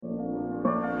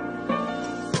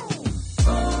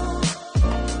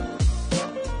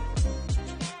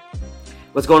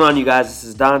What's going on, you guys? This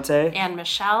is Dante. And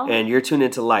Michelle. And you're tuned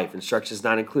into Life, Instructions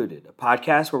Not Included, a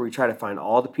podcast where we try to find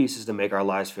all the pieces to make our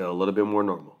lives feel a little bit more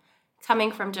normal.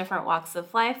 Coming from different walks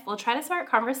of life, we'll try to start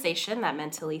conversation that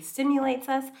mentally stimulates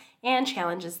us and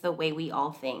challenges the way we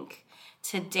all think.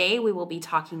 Today, we will be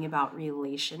talking about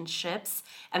relationships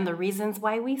and the reasons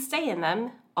why we stay in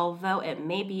them, although it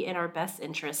may be in our best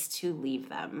interest to leave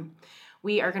them.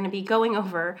 We are going to be going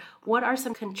over what are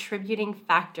some contributing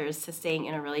factors to staying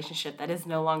in a relationship that is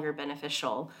no longer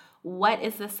beneficial. What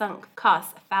is the sunk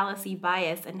cost fallacy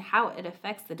bias and how it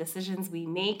affects the decisions we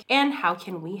make, and how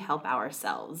can we help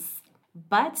ourselves?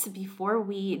 But before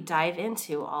we dive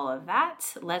into all of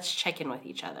that, let's check in with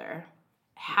each other.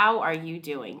 How are you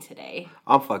doing today?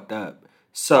 I'm fucked up.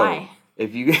 So, Why?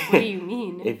 If you What do you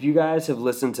mean? If you guys have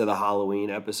listened to the Halloween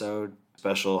episode,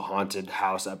 special haunted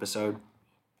house episode,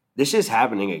 this is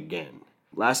happening again.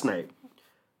 Last night,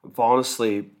 I'm falling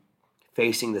asleep,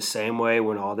 facing the same way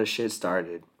when all this shit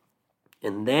started.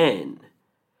 And then,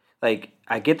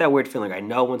 I get that weird feeling. I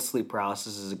know when sleep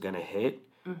paralysis is going to hit,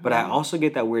 but I also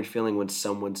get that weird feeling when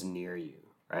someone's near you,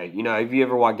 right? You know, have you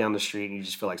ever walked down the street and you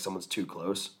just feel like someone's too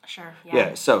close? Sure,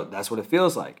 Yeah, so that's what it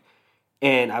feels like.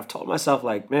 And I've told myself,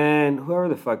 man, whoever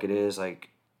the fuck it is,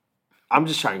 I'm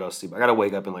just trying to go to sleep. I got to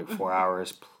wake up in 4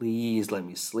 hours. Please let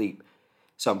me sleep.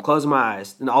 So I'm closing my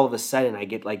eyes, and all of a sudden I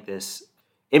get this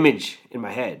image in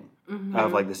my head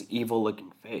of this evil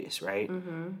looking face, right?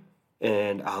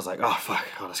 And I was like, oh fuck,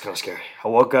 oh that's kind of scary. I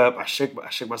woke up, I shook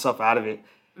myself out of it.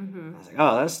 I was like,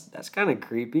 oh that's kind of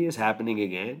creepy. It's happening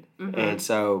again. And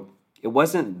so it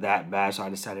wasn't that bad, so I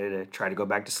decided to try to go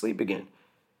back to sleep again.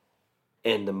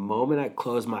 And the moment I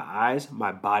closed my eyes,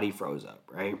 my body froze up,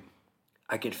 right?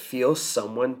 I could feel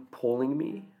someone pulling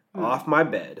me off my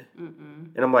bed,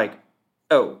 and I'm like,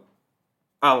 oh,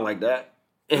 I don't like that.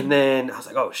 And then I was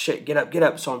like, oh shit, get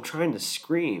up. So I'm trying to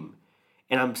scream,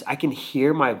 and I can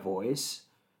hear my voice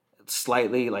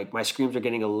slightly, my screams are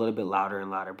getting a little bit louder and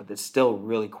louder, but it's still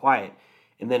really quiet.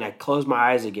 And then I close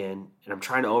my eyes again, and I'm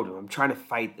trying to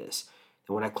fight this.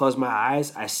 And when I close my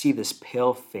eyes, I see this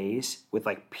pale face with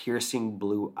piercing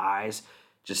blue eyes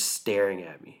just staring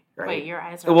at me. Right? Wait, your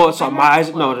eyes are open? So my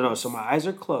eyes, no. So my eyes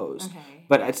are closed. Okay.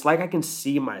 But it's like I can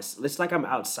see it's like I'm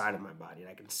outside of my body and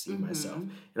I can see myself.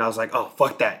 And I was like, oh,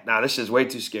 fuck that. Nah, this is way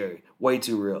too scary, way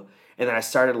too real. And then I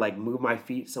started move my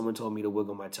feet. Someone told me to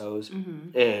wiggle my toes.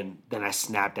 And then I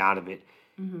snapped out of it.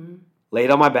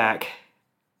 Laid on my back,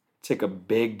 took a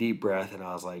big deep breath, and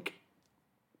I was like,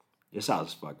 this house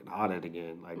is fucking haunted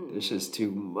again. This is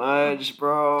too much,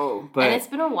 bro. But and it's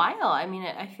been a while. I mean,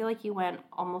 I feel like you went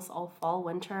almost all fall,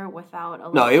 winter without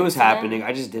a No, it was incident. happening.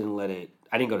 I just didn't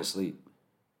I didn't go to sleep.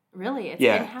 Really? It's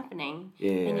been happening.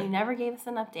 Yeah. And you never gave us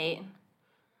an update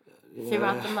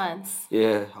throughout the months.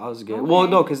 Yeah, I was good. Okay. Well,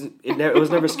 no, because it was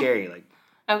never scary.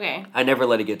 Okay. I never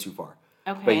let it get too far.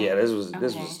 Okay. But yeah, this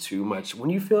was too much. When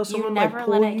you feel someone you never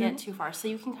pulling let it get too far, so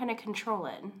you can kind of control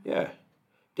it. Yeah.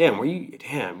 Damn, you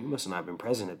must have not been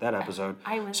present at that episode.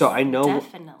 I was so I know,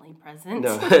 definitely present.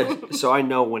 No, so I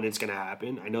know when it's going to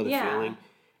happen. I know the feeling.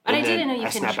 But I didn't know you I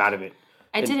snap out of it.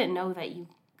 I didn't know that you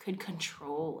could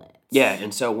control it. Yeah,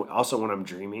 and so also when I'm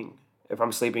dreaming, if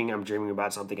I'm sleeping, I'm dreaming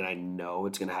about something and I know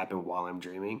it's going to happen while I'm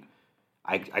dreaming,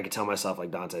 I could tell myself,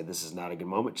 Dante, this is not a good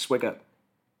moment. Just wake up.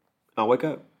 I'll wake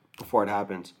up before it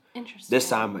happens. Interesting. This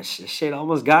time, shit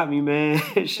almost got me,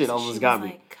 man. Shit almost got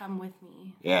me. Come with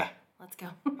me. Yeah. Let's go.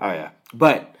 Oh, yeah.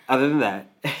 But other than that,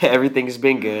 everything's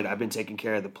been good. I've been taking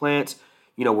care of the plants.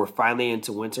 You know, we're finally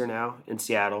into winter now in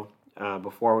Seattle.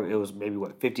 Before, it was maybe,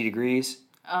 50 degrees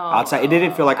outside. It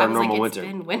didn't feel like our normal winter.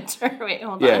 It's been winter. Wait,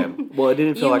 hold yeah. on. Well, it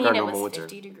didn't feel like our normal it was winter.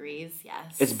 50 degrees,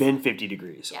 yes. It's been 50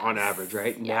 degrees on average,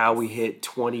 right? Yes. Now we hit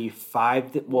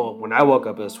 25. When I woke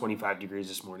up, it was 25 degrees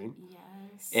this morning.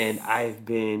 Yes. And I've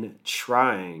been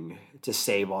trying to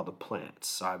save all the plants.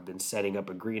 So I've been setting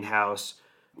up a greenhouse.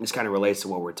 This kind of relates to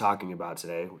what we're talking about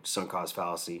today, which is sunk cost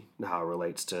fallacy, and how it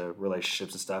relates to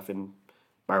relationships and stuff. And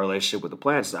my relationship with the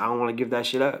plants, I don't want to give that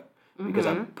shit up because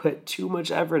I put too much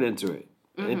effort into it,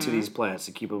 into these plants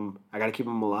to keep them. I got to keep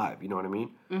them alive. You know what I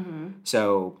mean?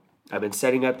 So I've been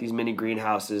setting up these mini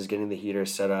greenhouses, getting the heater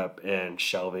set up, and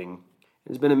shelving.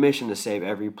 It's been a mission to save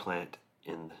every plant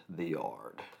in the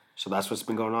yard. So that's what's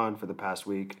been going on for the past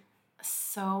week.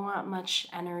 So much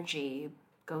energy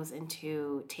goes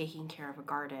into taking care of a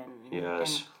garden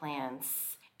and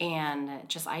plants. And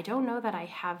I don't know that I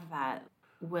have that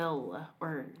will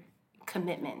or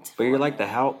commitment. But you're like the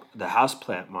house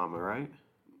plant mama, right?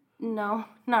 No,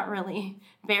 not really.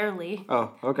 Barely. Oh,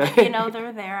 okay.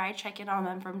 They're there. I check in on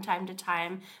them from time to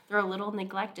time. They're a little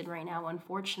neglected right now,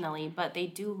 unfortunately, but they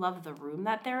do love the room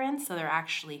that they're in, so they're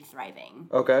actually thriving.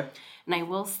 Okay. And I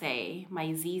will say,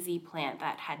 my ZZ plant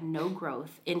that had no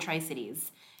growth in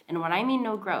Tri-Cities, and when I mean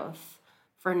no growth,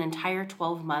 for an entire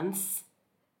 12 months,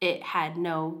 it had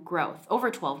no growth. Over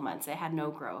 12 months, it had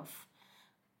no growth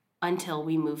until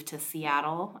we moved to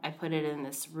Seattle. I put it in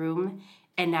this room,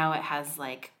 and now it has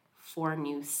like 4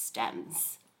 new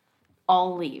stems.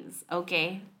 All leaves,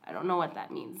 okay? I don't know what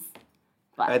that means.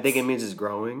 But I think it means it's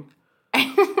growing.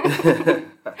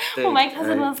 Well, my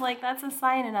cousin was like, that's a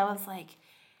sign. And I was like,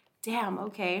 damn,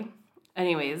 okay.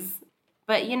 Anyways,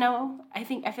 but I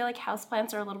feel like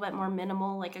houseplants are a little bit more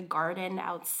minimal, like a garden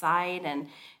outside, and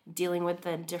dealing with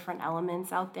the different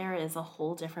elements out there is a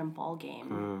whole different ball game.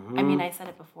 Mm-hmm. I mean, I said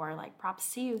it before, like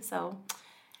props to you. So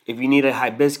if you need a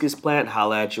hibiscus plant,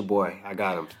 holla at your boy. I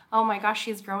got him. oh my gosh,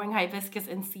 she's growing hibiscus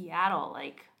in Seattle.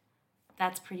 Like,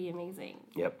 that's pretty amazing.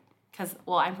 Yep. Because,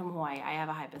 well, I'm from Hawaii. I have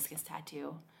a hibiscus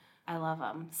tattoo. I love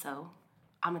them, so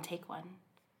I'm going to take one.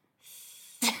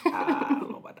 I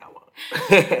don't know about that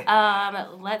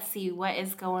one. Let's see what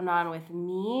is going on with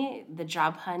me. The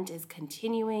job hunt is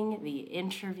continuing. The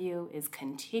interview is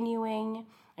continuing.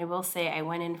 I will say I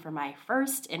went in for my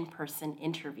first in-person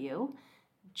interview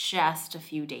just a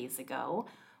few days ago,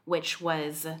 which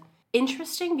was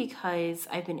interesting because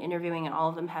I've been interviewing and all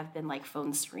of them have been like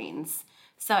phone screens.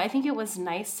 So I think it was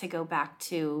nice to go back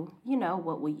to,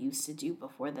 what we used to do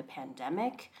before the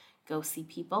pandemic, go see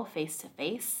people face to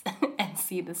face and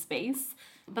see the space.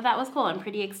 But that was cool. I'm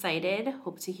pretty excited.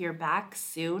 Hope to hear back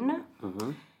soon.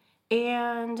 Mm-hmm.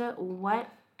 And what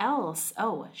else?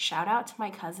 Oh, shout out to my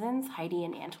cousins, Heidi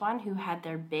and Antoine, who had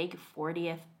their big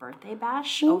 40th birthday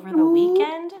bash over the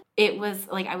weekend. It was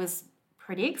like, I was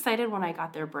pretty excited when I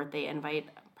got their birthday invite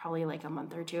probably like a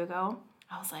month or two ago.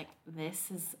 I was like, this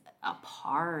is a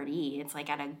party. It's like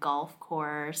at a golf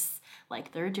course.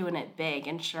 Like, they're doing it big.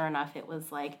 And sure enough, it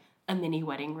was like a mini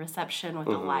wedding reception with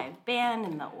a live band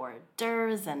and the hors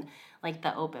d'oeuvres and like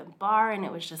the open bar. And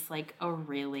it was just like a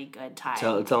really good time.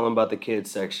 Tell them about the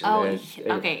kids section. Oh,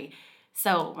 okay.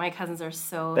 So my cousins are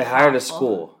so They hired thoughtful. a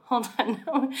school. Hold on.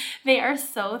 No. They are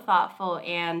so thoughtful.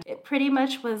 And it pretty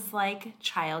much was like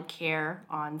childcare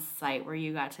on site where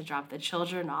you got to drop the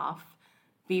children off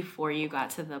before you got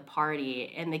to the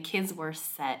party. And the kids were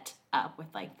set up with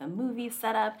like the movie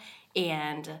setup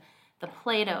and the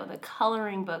Play-Doh, the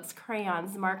coloring books,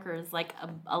 crayons, markers, like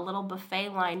a little buffet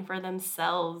line for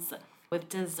themselves with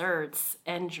desserts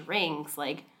and drinks.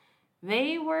 Like,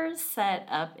 they were set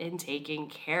up and taken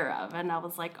care of. And I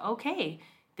was like, okay,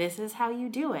 this is how you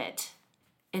do it.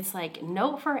 It's like,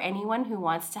 note for anyone who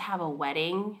wants to have a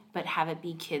wedding but have it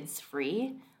be kids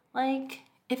free. Like,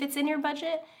 if it's in your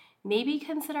budget, maybe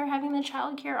consider having the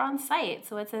childcare on site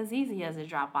so it's as easy as a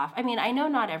drop off. I mean, I know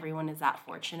not everyone is that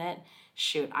fortunate.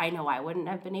 Shoot, I know I wouldn't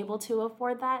have been able to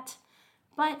afford that.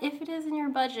 But if it is in your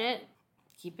budget,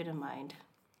 keep it in mind.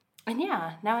 And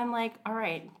yeah, now I'm like, all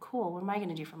right, cool. What am I going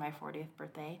to do for my 40th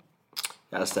birthday?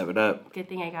 Gotta step it up. Good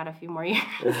thing I got a few more years.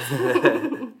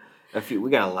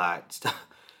 We got a lot.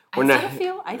 I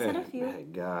said a few. My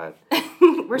God.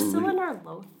 We're still in our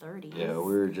low 30s. Yeah,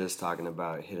 we were just talking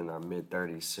about hitting our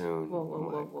mid-30s soon.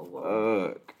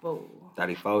 Whoa. Fuck.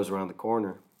 34's around the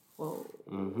corner. Whoa.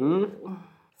 Mm-hmm.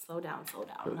 Slow down.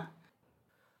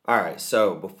 All right,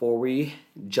 so before we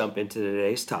jump into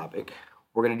today's topic,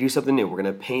 we're going to do something new. We're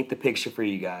going to paint the picture for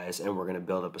you guys, and we're going to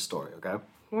build up a story, okay?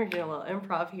 We're doing a little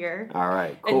improv here. All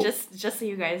right, cool. And just so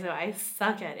you guys know, I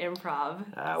suck at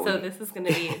improv. So this is going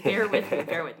to be, bear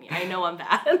with me. I know I'm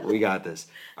bad. We got this.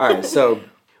 All right, so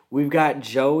we've got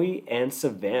Joey and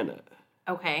Savannah.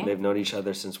 Okay. They've known each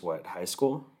other since what, high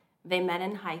school? They met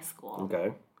in high school.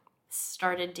 Okay.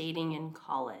 Started dating in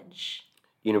college.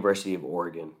 University of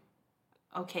Oregon.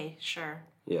 Okay, sure.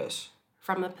 Yes.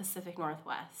 From the Pacific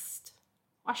Northwest.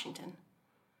 Washington.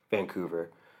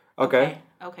 Vancouver. Okay,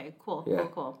 cool, Yeah.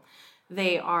 cool.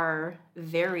 They are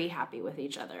very happy with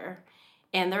each other.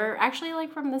 And they're actually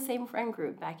like from the same friend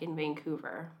group back in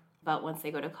Vancouver. But once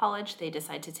they go to college, they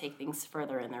decide to take things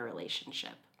further in their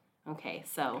relationship. Okay,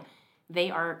 so they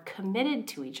are committed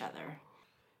to each other.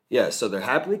 Yeah, so they're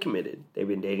happily committed. They've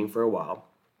been dating for a while.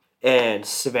 And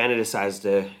Savannah decides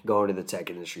to go into the tech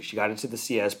industry. She got into the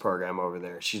CS program over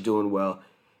there. She's doing well.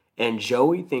 And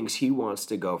Joey thinks he wants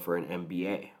to go for an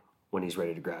MBA when he's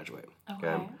ready to graduate.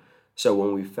 Okay. So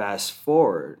when we fast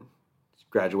forward,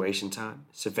 graduation time.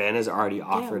 Savannah's already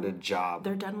offered a job.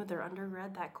 They're done with their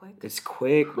undergrad that quick? It's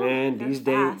quick, man. They're These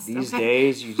fast.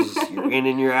 days, you're in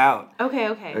and you're out.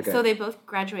 Okay. So they both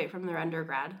graduate from their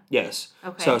undergrad. Yes.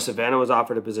 Okay. So Savannah was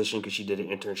offered a position because she did an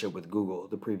internship with Google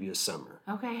the previous summer.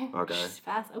 Okay. She's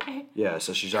fast. Okay. Yeah,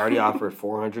 so she's already offered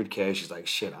 $400K. She's like,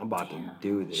 shit, I'm about to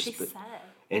do this. She's set.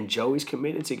 And Joey's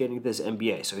committed to getting this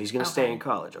MBA, so he's gonna stay in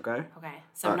college. Okay. Okay.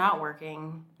 So not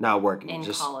working. Not working in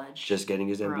just, college. Just getting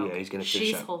his MBA. He's gonna finish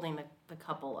She's up. holding the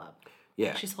couple up.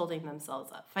 Yeah. She's holding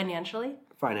themselves up financially.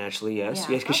 Financially, yes,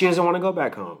 Yeah. because she doesn't want to go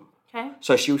back home. Okay.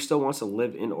 So she still wants to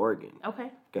live in Oregon.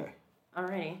 Okay. Okay.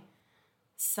 Alrighty.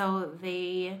 So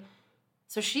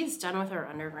she's done with her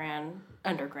undergrad.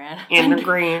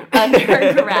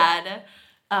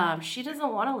 She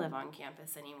doesn't want to live on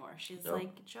campus anymore. She's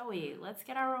like, Joey, let's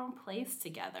get our own place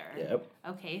together. Yep.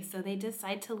 Okay, so they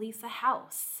decide to lease a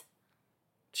house.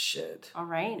 Shit. All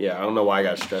right. Yeah, I don't know why I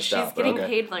got stressed out. She's getting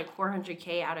paid like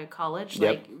 $400K out of college.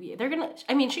 Yep. Like they're gonna.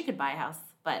 I mean, she could buy a house,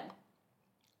 but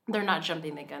they're not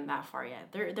jumping the gun that far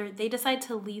yet. They decide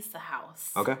to lease a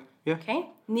house. Okay. Yeah. Okay.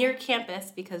 Near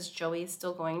campus because Joey's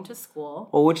still going to school.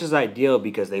 Well, which is ideal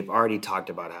because they've already talked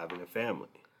about having a family.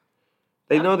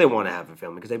 They know they want to have a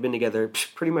family because they've been together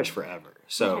pretty much forever.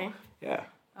 So, yeah.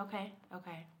 Okay.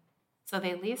 So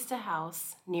they leased a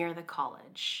house near the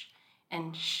college.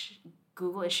 And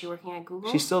Google, is she working at Google?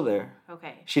 She's still there.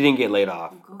 Okay. She didn't get laid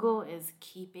off. Google is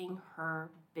keeping her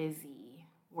busy,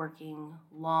 working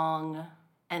long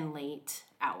and late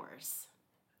hours.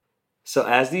 So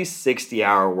as these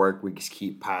 60-hour work weeks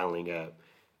keep piling up,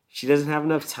 she doesn't have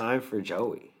enough time for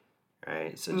Joey,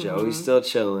 right? So Joey's still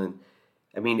chilling.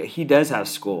 I mean, he does have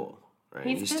school, right?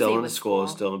 He's still in school,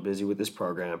 still busy with this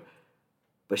program.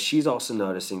 But she's also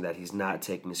noticing that he's not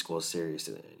taking school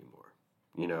seriously anymore.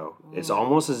 You know, it's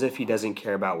almost as if he doesn't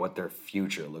care about what their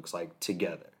future looks like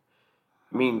together.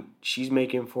 I mean, she's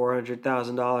making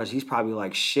 $400,000. He's probably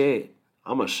like, shit,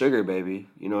 I'm a sugar baby.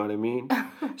 You know what I mean?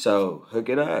 So hook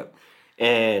it up.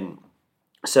 And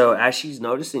so as she's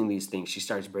noticing these things, she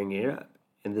starts bringing it up.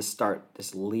 And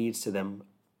this leads to them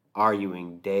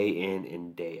arguing day in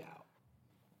and day out.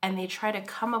 And they try to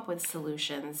come up with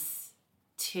solutions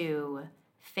to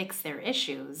fix their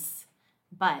issues,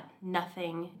 but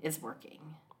nothing is working.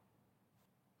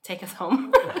 Take us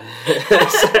home.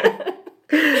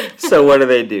 So what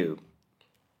do?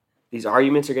 These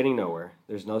arguments are getting nowhere.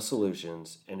 There's no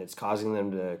solutions, and it's causing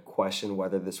them to question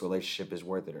whether this relationship is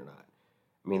worth it or not.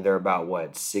 I mean, they're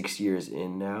about, 6 years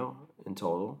in now in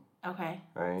total? Okay.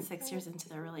 Right. 6 years into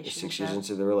their relationship. 6 years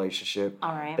into the relationship.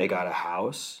 All right. They got a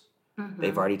house. Mm-hmm.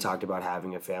 They've already talked about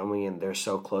having a family, and they're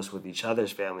so close with each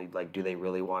other's family. Like, do they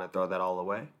really want to throw that all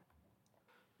away?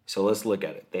 So let's look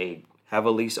at it. They have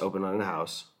a lease open on a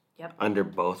house. Yep. Under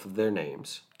both of their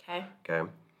names. Okay.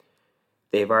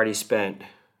 They've already spent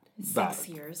 6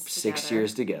 years 6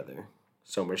 years together.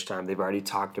 So much time. They've already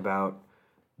talked about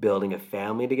building a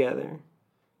family together.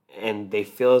 And they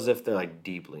feel as if they're like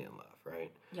deeply in love,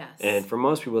 right? Yes. And for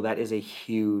most people, that is a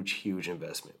huge, huge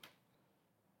investment.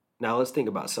 Now let's think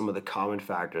about some of the common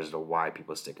factors to why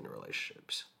people stick in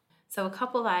relationships. So a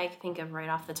couple that I think of right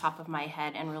off the top of my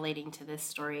head and relating to this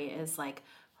story is like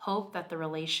hope that the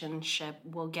relationship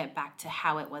will get back to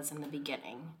how it was in the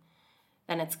beginning.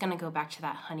 Then it's going to go back to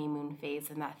that honeymoon phase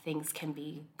and that things can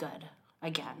be good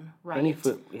again, right?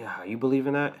 Yeah, you believe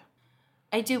in that?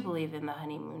 I do believe in the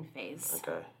honeymoon phase.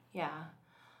 Okay. Yeah.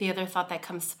 The other thought that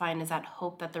comes to mind is that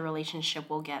hope that the relationship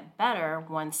will get better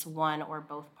once one or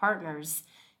both partners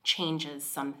changes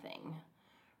something,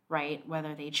 right?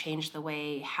 Whether they change the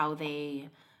way how they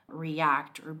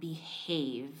react or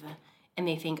behave, and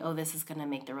they think, oh, this is going to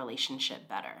make the relationship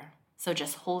better. So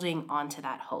just holding on to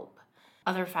that hope.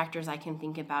 Other factors I can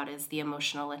think about is the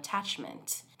emotional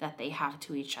attachment that they have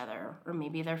to each other, or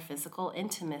maybe their physical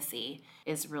intimacy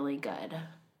is really good.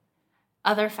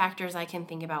 Other factors I can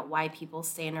think about why people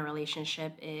stay in a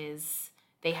relationship is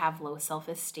they have low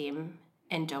self-esteem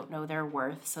and don't know their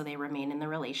worth, so they remain in the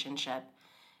relationship.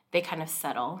 They kind of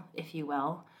settle, if you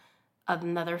will.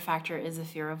 Another factor is a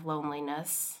fear of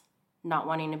loneliness, not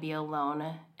wanting to be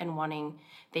alone, and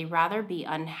they rather be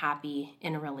unhappy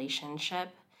in a relationship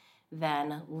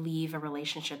than leave a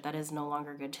relationship that is no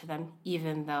longer good to them,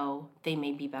 even though they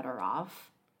may be better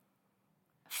off.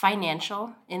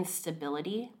 Financial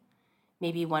instability.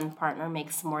 Maybe one partner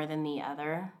makes more than the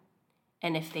other,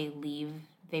 and if they leave,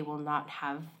 they will not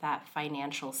have that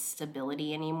financial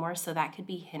stability anymore, so that could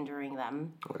be hindering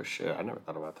them. Oh, shit. I never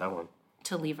thought about that one.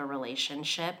 To leave a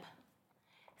relationship.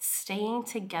 Staying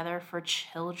together for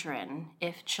children,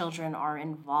 if children are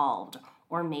involved,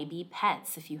 or maybe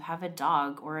pets, if you have a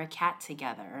dog or a cat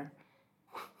together.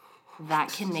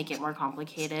 that can make it more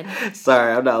complicated.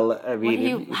 Sorry, I'm not. I What are mean,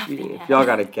 you if laughing if at? y'all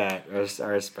got a cat, I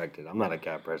respect it. I'm not a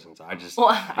cat person, so I just. Well,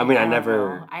 I mean, I don't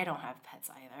never. know. I don't have pets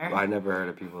either. I never heard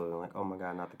of people who are like, "Oh my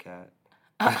god, not the cat."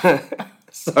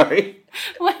 Sorry.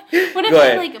 What if Go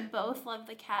they ahead. like both love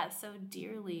the cat so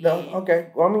dearly? No. Okay.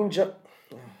 Well, I mean,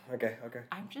 okay. Okay.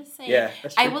 I'm just saying. Yeah,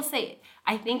 that's I true. will say,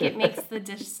 I think it makes the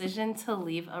decision to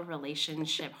leave a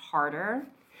relationship harder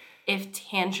if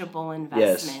tangible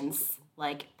investments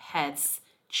like pets,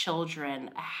 children,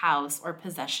 a house, or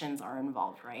possessions are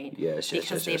involved, right? Yes.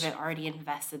 Because they've already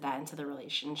invested that into the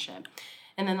relationship.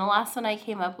 And then the last one I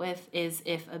came up with is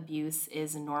if abuse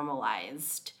is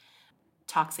normalized.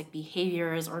 Toxic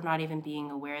behaviors, or not even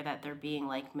being aware that they're being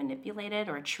like manipulated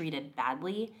or treated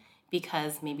badly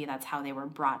because maybe that's how they were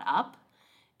brought up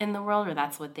in the world, or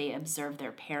that's what they observe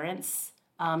their parents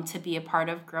to be a part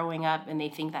of growing up, and they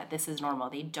think that this is normal.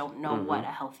 They don't know what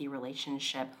a healthy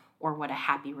relationship or what a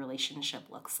happy relationship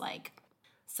looks like.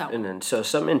 And then, so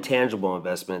some intangible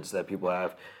investments that people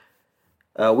have,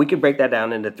 we could break that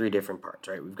down into 3 different parts,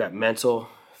 right? We've got mental,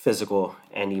 physical,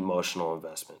 and emotional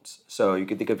investments. So you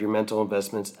could think of your mental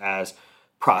investments as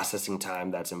processing time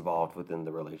that's involved within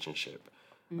the relationship.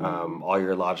 All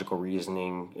your logical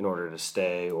reasoning in order to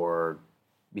stay or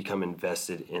become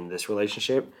invested in this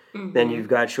relationship. Then you've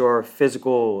got your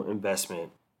physical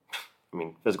investment. I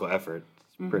mean, physical effort.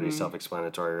 It's pretty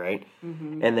self-explanatory, right?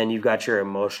 And then you've got your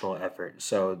emotional effort.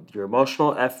 So your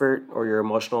emotional effort or your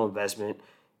emotional investment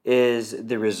is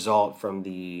the result from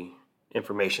the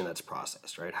information that's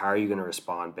processed, right? How are you going to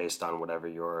respond based on whatever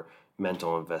your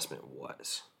mental investment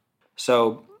was?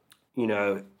 So,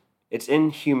 it's in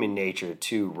human nature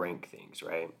to rank things,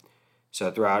 right? So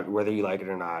throughout, whether you like it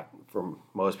or not, for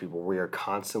most people, we are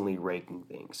constantly ranking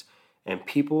things. And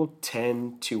people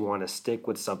tend to want to stick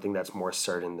with something that's more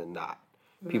certain than not.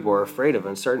 People are afraid of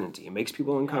uncertainty. It makes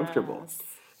people uncomfortable. Yes.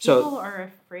 So People are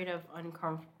afraid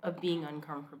of being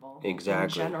uncomfortable.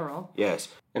 exactly. In general. Yes.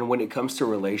 And when it comes to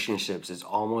relationships, it's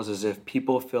almost as if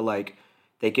people feel like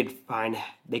they could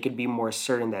be more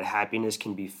certain that happiness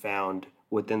can be found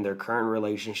within their current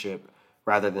relationship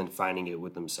rather than finding it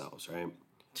with themselves, right?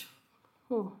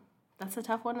 Ooh, that's a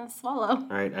tough one to swallow.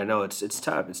 Right. I know it's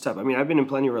tough. It's tough. I mean, I've been in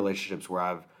plenty of relationships where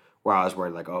I was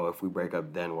worried like, oh, if we break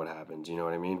up, then what happens? You know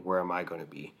what I mean? Where am I going to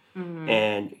be?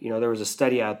 And there was a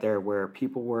study out there where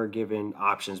people were given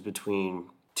options between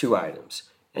 2 items,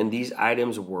 and these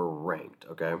items were ranked.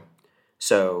 Okay,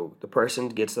 so the person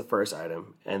gets the first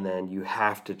item, and then you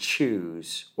have to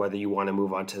choose whether you want to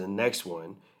move on to the next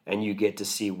one, and you get to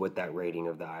see what that rating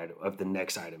of the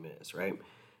next item is. Right.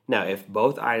 Now, if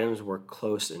both items were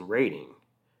close in rating,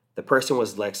 the person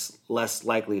was less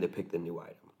likely to pick the new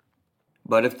item.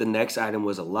 But if the next item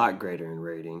was a lot greater in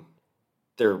rating,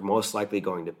 they're most likely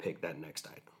going to pick that next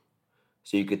item.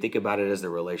 So you could think about it as the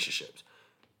relationships.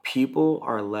 People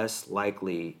are less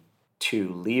likely to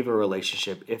leave a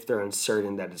relationship if they're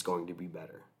uncertain that it's going to be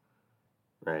better,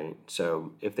 right?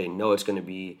 So if they know it's going to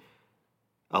be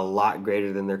a lot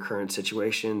greater than their current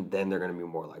situation, then they're going to be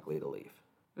more likely to leave.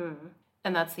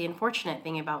 And that's the unfortunate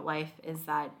thing about life, is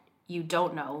that you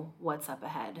don't know what's up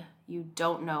ahead. You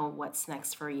don't know what's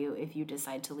next for you if you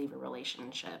decide to leave a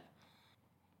relationship.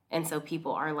 And so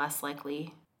people are less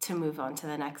likely to move on to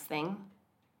the next thing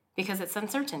because it's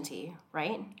uncertainty,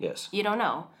 right? Yes. You don't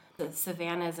know.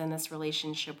 Savannah's in this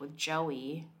relationship with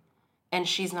Joey, and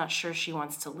she's not sure she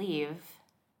wants to leave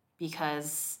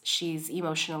because she's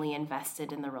emotionally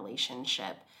invested in the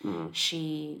relationship.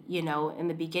 She, in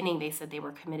the beginning, they said they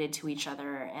were committed to each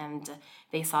other and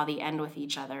they saw the end with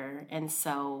each other. And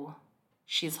so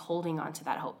she's holding on to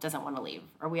that hope, doesn't want to leave.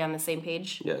 Are we on the same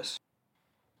page? Yes.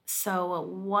 So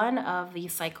one of the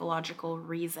psychological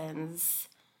reasons,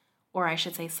 or I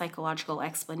should say psychological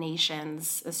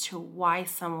explanations, as to why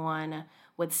someone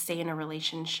would stay in a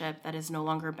relationship that is no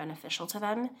longer beneficial to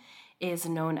them is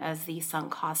known as the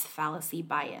sunk cost fallacy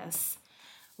bias,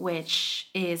 which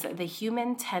is the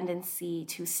human tendency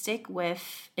to stick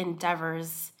with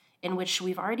endeavors in which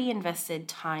we've already invested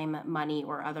time, money,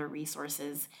 or other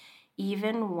resources,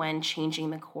 even when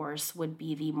changing the course would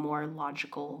be the more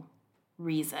logical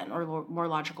reason or more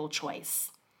logical choice.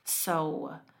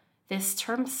 So this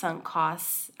term sunk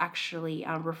costs actually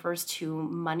refers to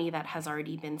money that has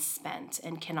already been spent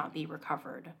and cannot be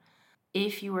recovered.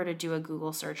 If you were to do a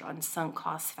Google search on sunk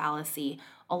cost fallacy,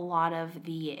 a lot of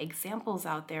the examples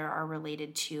out there are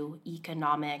related to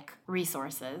economic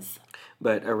resources.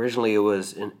 But originally it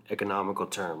was an economical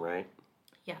term, right?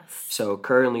 Yes. So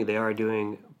currently they are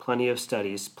doing plenty of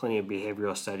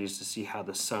behavioral studies to see how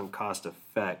the sunk cost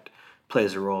effect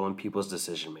plays a role in people's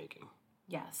decision making.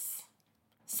 Yes.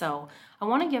 So I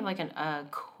want to give like a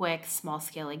quick small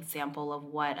scale example of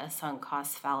what a sunk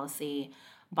cost fallacy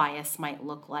bias might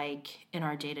look like in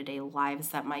our day-to-day lives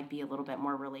that might be a little bit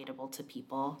more relatable to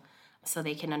people so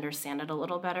they can understand it a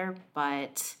little better.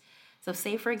 But so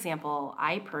say for example,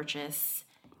 I purchase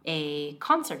a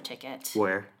concert ticket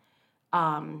Where?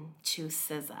 to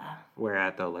SZA. Where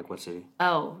at though? Like what city?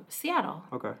 Oh, Seattle.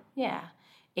 Okay. Yeah.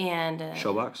 And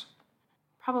Showbox?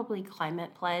 probably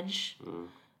Climate Pledge.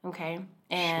 Okay.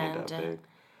 Shit ain't And that big.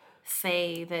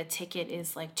 say the ticket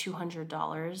is like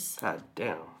 $200 God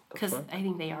damn. because I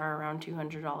think they are around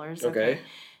 $200. Okay.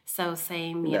 So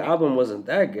say me The and album wasn't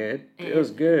that good. It was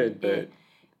good, but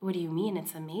what do you mean?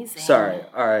 It's amazing. sorry.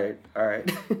 All right.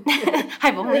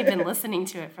 I've only been listening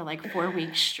to it for like 4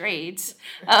 weeks straight.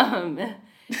 I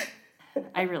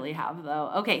really have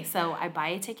though. Okay, so I buy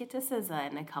a ticket to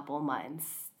SZA in a couple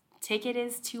months. Ticket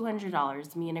is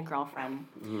 $200. Me and a girlfriend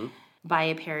buy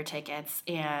a pair of tickets,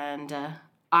 and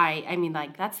I mean,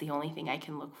 like that's the only thing I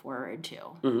can look forward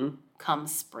to come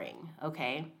spring.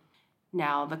 Okay,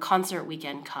 now the concert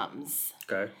weekend comes,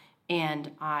 Okay. and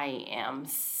I am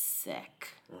sick.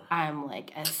 I'm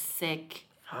like as sick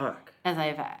Fuck. as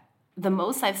I've had. The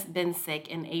most I've been sick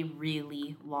in a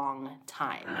really long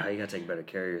time. You gotta take better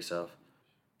care of yourself.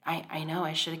 I know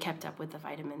I should have kept up with the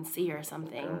vitamin C or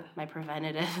something, my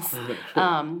preventatives.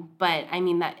 But I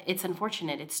mean that it's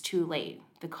unfortunate. It's too late.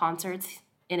 The concert's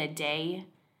in a day,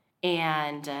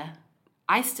 and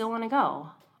I still want to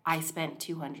go. I spent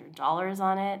 $200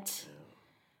 on it.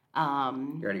 You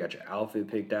already got your outfit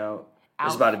picked out.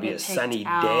 It's Outfit about to be a picked sunny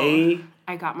out. day.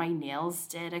 I got my nails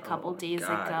did a couple days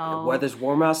God. ago. The weather's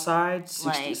warm outside. It's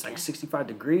Like- like 65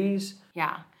 degrees.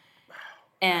 Yeah.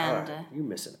 And God, you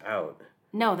missing out.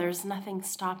 no, there's nothing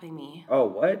stopping me. Oh,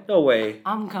 what? No way.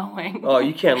 I'm going. Oh,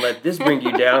 you can't let this bring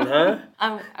you down, huh?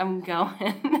 I'm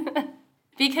going.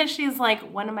 Because she's like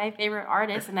one of my favorite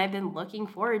artists, and I've been looking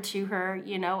forward to her,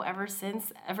 you know, ever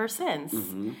since.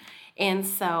 And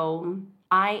so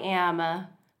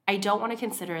I don't want to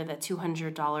consider the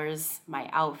 $200, my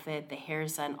outfit, the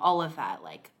hair's done, all of that,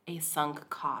 like a sunk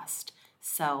cost.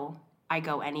 So I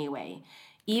go anyway,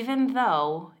 even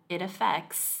though it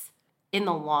affects, in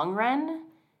the long run,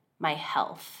 my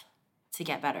health to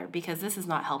get better, because this is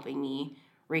not helping me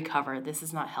recover. This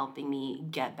is not helping me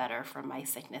get better from my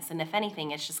sickness. And if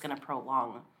anything, it's just going to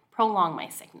prolong my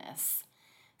sickness.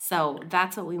 So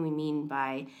that's what we mean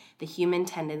by the human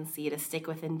tendency to stick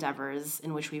with endeavors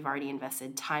in which we've already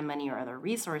invested time, money, or other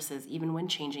resources, even when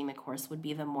changing the course would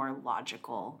be the more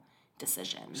logical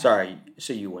decision. Sorry,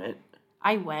 so you went?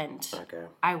 I went. Okay.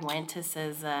 I went to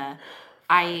SZA.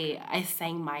 I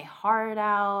sang my heart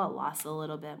out, lost a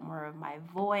little bit more of my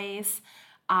voice.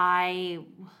 I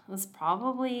was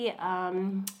probably a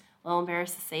little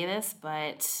embarrassed to say this,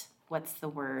 but what's the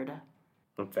word?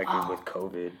 Infected with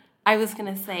COVID. I was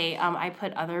going to say I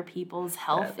put other people's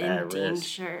health in At risk.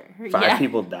 danger. 5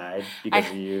 people died because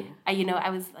of you. I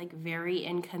was like very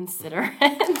inconsiderate.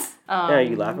 Yeah,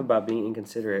 you laugh about being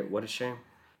inconsiderate. What a shame.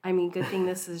 I mean, good thing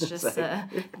this is just a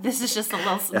little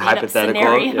A made-up hypothetical.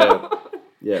 scenario.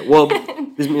 Yeah. Well,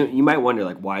 you might wonder,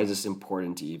 like, why is this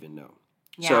important to even know?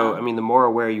 Yeah. So, I mean, the more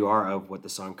aware you are of what the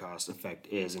sunk cost effect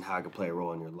is and how it can play a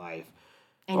role in your life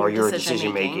And or your your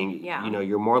decision making, yeah. you know,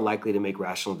 you're more likely to make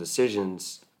rational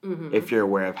decisions if you're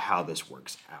aware of how this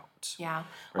works out. Yeah.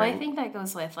 Well, I Right. think that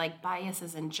goes with like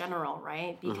biases in general,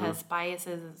 right? Because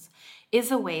biases is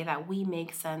a way that we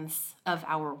make sense of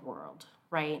our world,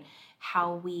 right?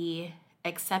 How we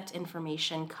accept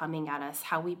information coming at us,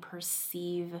 how we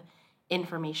perceive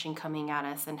information coming at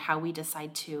us, and how we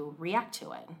decide to react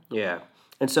to it. Yeah.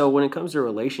 And so when it comes to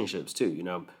relationships too, you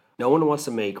know, no one wants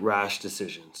to make rash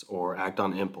decisions or act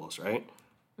on impulse, right?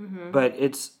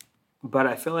 But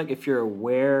I feel like if you're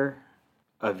aware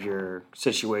of your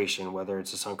situation, whether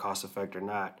it's a sunk cost effect or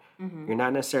not, you're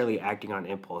not necessarily acting on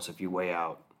impulse if you weigh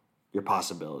out your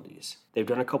possibilities. They've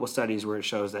done a couple studies where it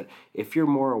shows that if you're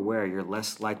more aware, you're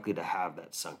less likely to have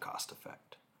that sunk cost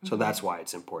effect. So that's why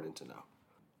it's important to know.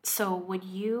 So would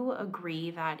you agree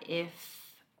that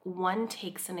if one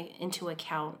takes into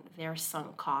account their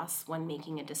sunk costs when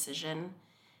making a decision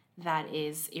that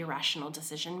is irrational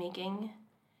decision making?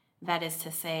 That is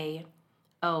to say,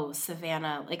 oh,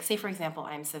 Savannah, like say for example,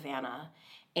 I'm Savannah,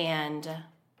 and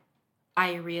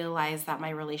I realize that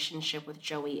my relationship with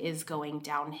Joey is going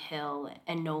downhill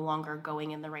and no longer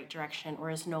going in the right direction, or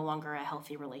is no longer a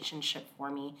healthy relationship for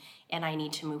me, and I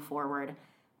need to move forward,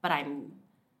 but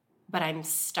I'm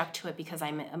stuck to it because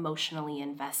I'm emotionally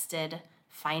invested,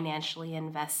 financially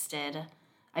invested.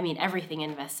 I mean, everything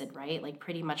invested, right? Like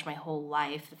pretty much my whole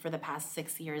life for the past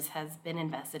 6 years has been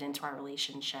invested into our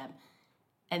relationship.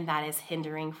 and that is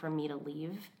hindering for me to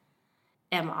leave?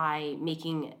 Am I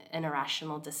making an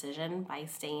irrational decision by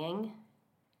staying?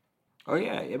 Oh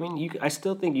yeah, I mean, I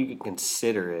still think you can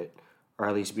consider it, or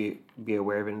at least be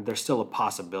aware of it. And there's still a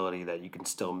possibility that you can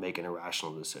still make an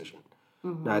irrational decision.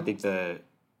 Now, I think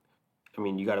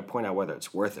you got to point out whether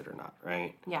it's worth it or not,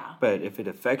 right? Yeah. But if it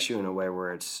affects you in a way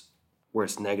where it's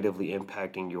negatively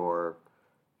impacting your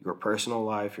personal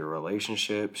life, your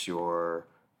relationships, your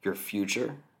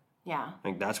future, Yeah.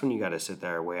 like that's when you got to sit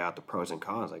there and weigh out the pros and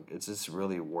cons. Like, is this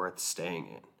really worth staying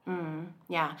in?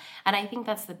 Yeah. And I think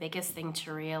that's the biggest thing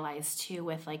to realize too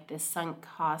with like this sunk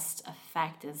cost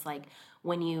effect is like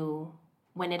when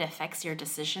it affects your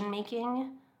decision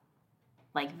making,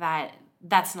 like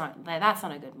that's not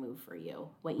a good move for you.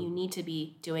 What you need to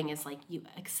be doing is like you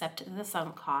accept the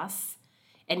sunk costs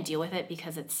and deal with it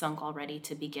because it's sunk already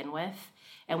to begin with.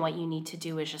 And what you need to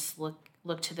do is just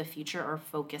look to the future or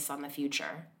focus on the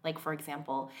future. Like for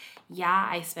example, yeah,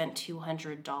 I spent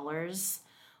 $200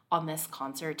 on this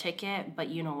concert ticket, but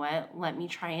you know what? Let me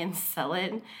try and sell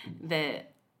it.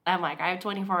 I'm like, I have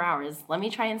 24 hours. Let me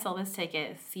try and sell this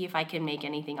ticket, see if I can make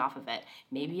anything off of it.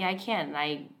 Maybe I can.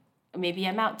 Maybe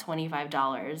I'm out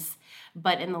 $25.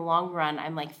 But in the long run,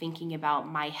 I'm like thinking about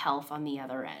my health on the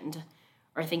other end.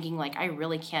 Or thinking like I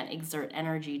really can't exert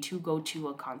energy to go to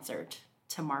a concert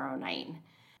tomorrow night.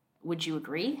 Would you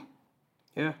agree?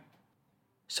 Yeah.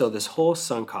 So this whole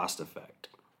sunk cost effect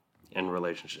in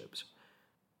relationships,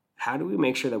 how do we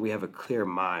make sure that we have a clear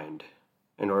mind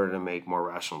in order to make more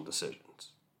rational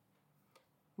decisions?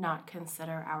 Not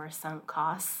consider our sunk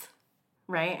costs,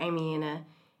 right? I mean,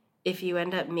 if you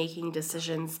end up making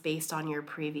decisions based on your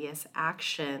previous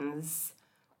actions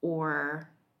or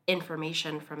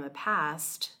information from the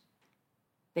past,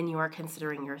 then you are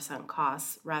considering your sunk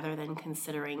costs rather than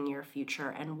considering your future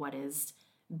and what is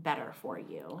better for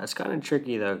you. That's kind of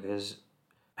tricky though, because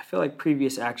I feel like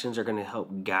previous actions are going to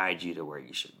help guide you to where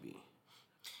you should be.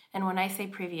 And when I say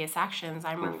previous actions,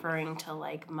 I'm referring to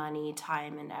like money,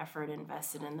 time, and effort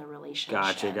invested in the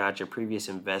relationship. Gotcha. Previous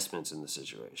investments in the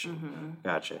situation.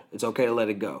 Gotcha. It's okay to let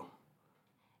it go.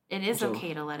 It is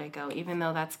okay to let it go, even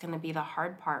though that's going to be the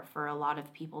hard part for a lot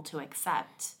of people to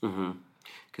accept.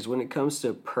 Because when it comes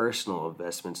to personal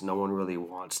investments, no one really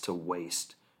wants to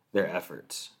waste their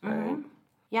efforts, right?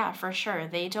 Yeah, for sure.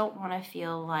 They don't want to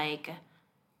feel like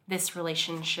this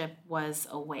relationship was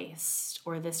a waste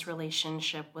or this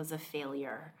relationship was a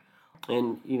failure.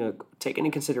 And, take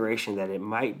into consideration that it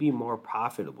might be more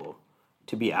profitable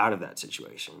to be out of that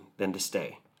situation than to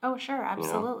stay. Oh, sure,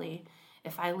 absolutely.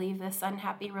 If I leave this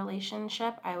unhappy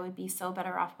relationship, I would be so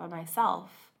better off by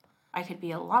myself. I could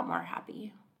be a lot more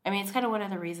happy. I mean, it's kind of one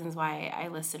of the reasons why I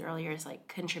listed earlier is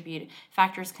like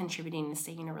factors contributing to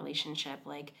staying in a relationship,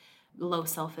 like low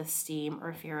self-esteem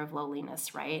or fear of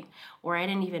loneliness, right? Or I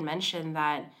didn't even mention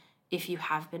that if you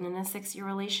have been in a 6-year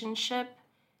relationship,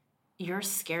 you're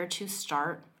scared to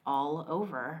start all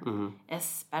over,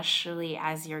 especially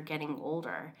as you're getting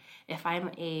older. If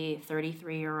I'm a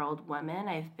 33-year-old woman,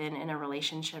 I've been in a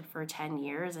relationship for 10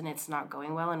 years and it's not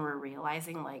going well and we're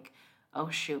realizing like, oh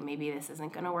shoot, maybe this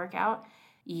isn't going to work out.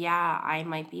 Yeah, I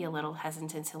might be a little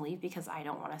hesitant to leave because I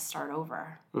don't want to start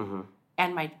over.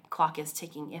 And my clock is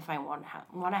ticking if I want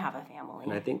to have a family.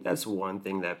 And I think that's one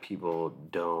thing that people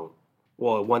don't,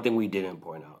 well, one thing we didn't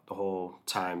point out, the whole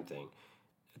time thing.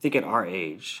 I think at our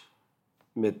age,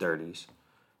 mid-30s,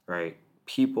 right,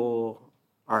 people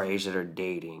our age that are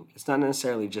dating, it's not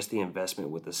necessarily just the investment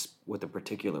with a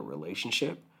particular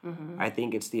relationship. I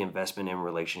think it's the investment in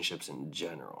relationships in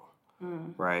general,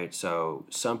 right? So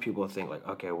some people think like,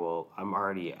 okay, well, I'm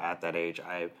already at that age.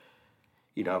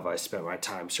 If I spent my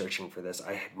time searching for this,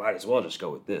 I might as well just go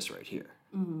with this right here.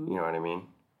 You know what I mean?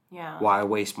 Yeah. Why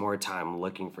waste more time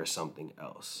looking for something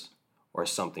else or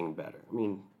something better? I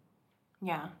mean,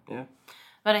 yeah. Yeah.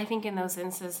 But I think in those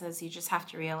instances, you just have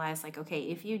to realize, like, okay,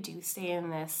 if you do stay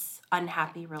in this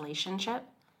unhappy relationship,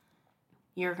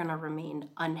 you're going to remain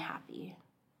unhappy.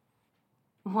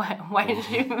 Why did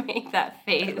you make that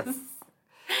face?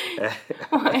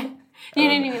 What? You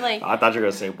didn't even like... I thought you were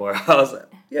going to say more. I was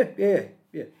like, yeah.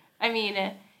 I mean,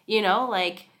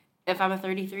 like, if I'm a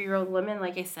 33-year-old woman,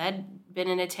 like I said, been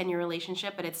in a 10-year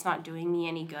relationship, but it's not doing me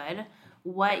any good,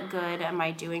 what good am I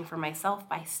doing for myself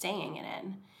by staying in it?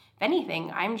 If anything,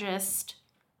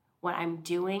 what I'm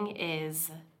doing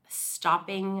is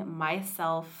stopping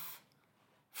myself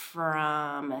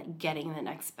from getting the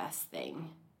next best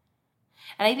thing.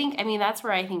 And that's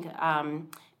where I think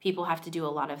people have to do a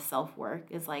lot of self-work,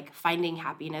 is like finding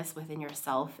happiness within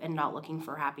yourself and not looking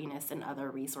for happiness in other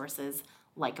resources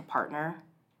like a partner.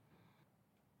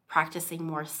 Practicing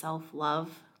more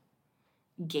self-love,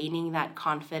 gaining that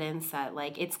confidence that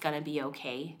like it's gonna be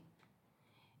okay,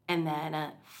 and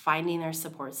then finding their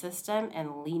support system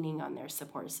and leaning on their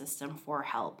support system for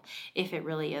help if it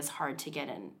really is hard to get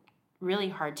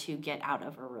out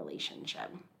of a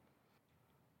relationship.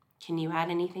 Can you add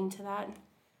anything to that?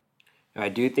 I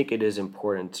do think it is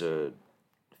important to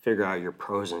figure out your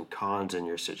pros and cons in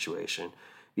your situation,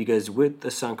 because with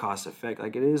the sunk cost effect,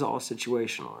 like, it is all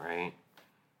situational, right?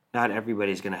 Not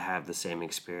everybody's going to have the same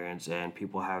experience, and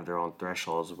people have their own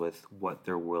thresholds with what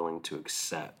they're willing to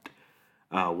accept.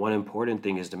 One important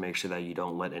thing is to make sure that you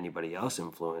don't let anybody else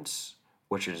influence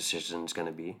what your decision is going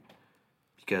to be,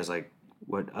 because like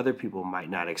what other people might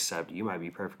not accept, you might be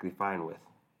perfectly fine with,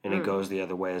 and it goes the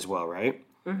other way as well, right?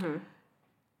 Mm-hmm.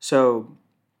 So,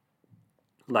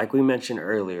 like we mentioned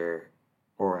earlier,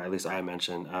 or at least I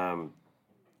mentioned,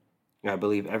 I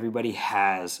believe everybody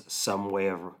has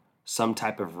some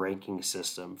type of ranking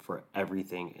system for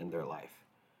everything in their life.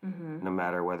 Mm-hmm. No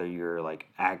matter whether you're like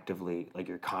actively, like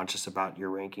you're conscious about your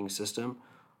ranking system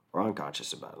or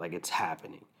unconscious about it, like it's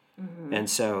happening. Mm-hmm. And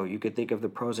so you could think of the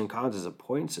pros and cons as a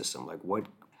point system, like what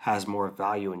has more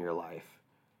value in your life,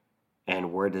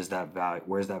 and where's that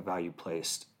value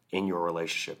placed in your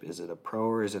relationship? Is it a pro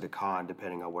or is it a con,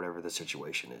 depending on whatever the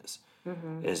situation is?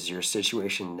 Mm-hmm. Is your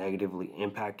situation negatively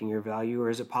impacting your value, or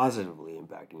is it positively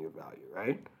impacting your value,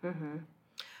 right? Mm-hmm.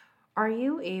 Are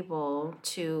you able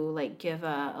to like give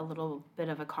a little bit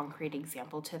of a concrete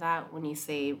example to that when you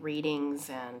say ratings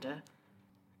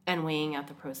and weighing out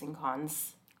the pros and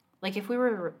cons? Like if we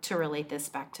were to relate this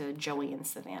back to Joey and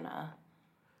Savannah.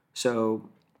 So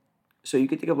you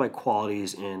could think of like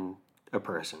qualities in a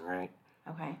person, right?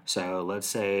 Okay. So let's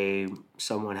say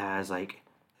someone has like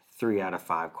 3 out of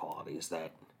 5 qualities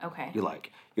that you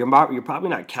like. You're probably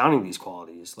not counting these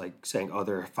qualities, like saying, oh,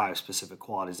 there are 5 specific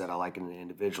qualities that I like in an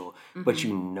individual, mm-hmm. but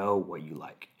you know what you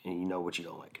like and you know what you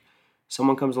don't like.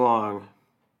 Someone comes along,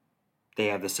 they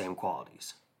have the same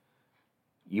qualities.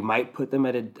 You might put them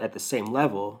at the same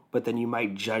level, but then you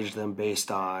might judge them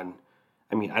based on,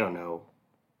 I don't know,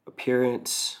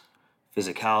 appearance,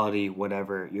 physicality,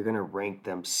 whatever. You're going to rank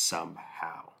them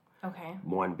somehow. Okay.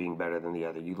 One being better than the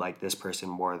other. You like this person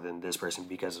more than this person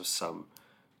because of some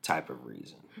type of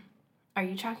reason. Are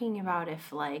you talking about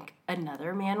if like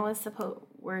another man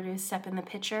were to step in the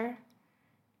picture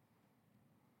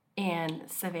and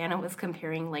Savannah was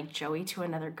comparing like Joey to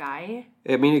another guy?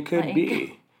 It could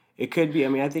be. It could be.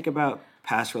 I think about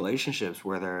past relationships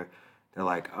where they're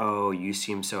like, oh, you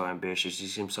seem so ambitious, you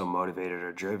seem so motivated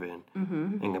or driven,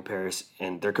 mm-hmm. in comparison,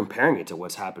 and they're comparing it to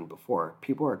what's happened before.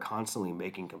 People are constantly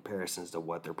making comparisons to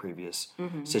what their previous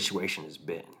mm-hmm. situation has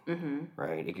been, mm-hmm.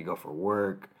 right? It could go for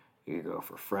work, it could go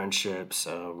for friendships,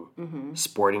 mm-hmm.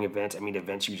 sporting events.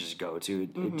 Events you just go to.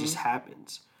 It just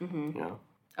happens, mm-hmm. you know?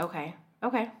 Okay.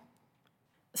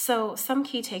 So some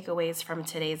key takeaways from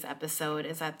today's episode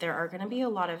is that there are going to be a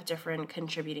lot of different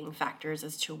contributing factors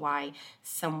as to why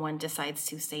someone decides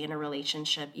to stay in a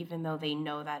relationship, even though they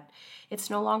know that it's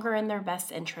no longer in their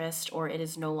best interest or it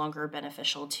is no longer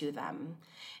beneficial to them.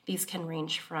 These can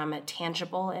range from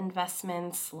tangible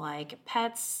investments like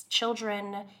pets,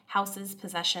 children, houses,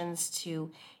 possessions, to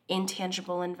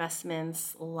intangible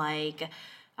investments like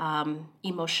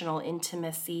emotional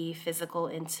intimacy, physical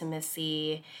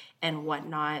intimacy, and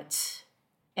whatnot.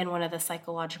 And one of the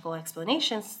psychological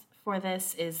explanations for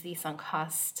this is the sunk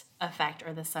cost effect,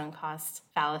 or the sunk cost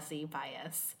fallacy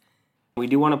bias. We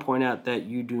do want to point out that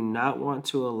you do not want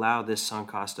to allow this sunk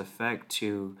cost effect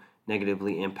to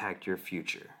negatively impact your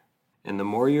future. And the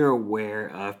more you're aware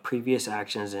of previous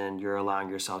actions and you're allowing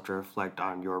yourself to reflect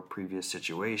on your previous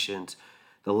situations,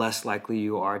 the less likely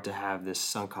you are to have this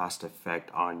sunk cost effect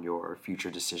on your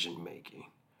future decision making.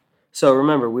 So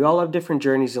remember, we all have different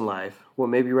journeys in life. What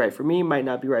may be right for me might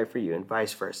not be right for you, and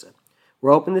vice versa.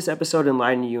 We're hoping this episode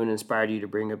enlightened you and inspired you to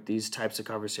bring up these types of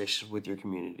conversations with your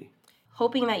community.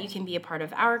 Hoping that you can be a part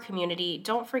of our community,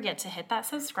 don't forget to hit that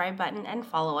subscribe button and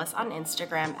follow us on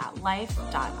Instagram at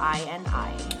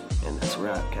life.ini. And that's a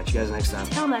wrap. Catch you guys next time.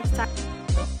 Till next time.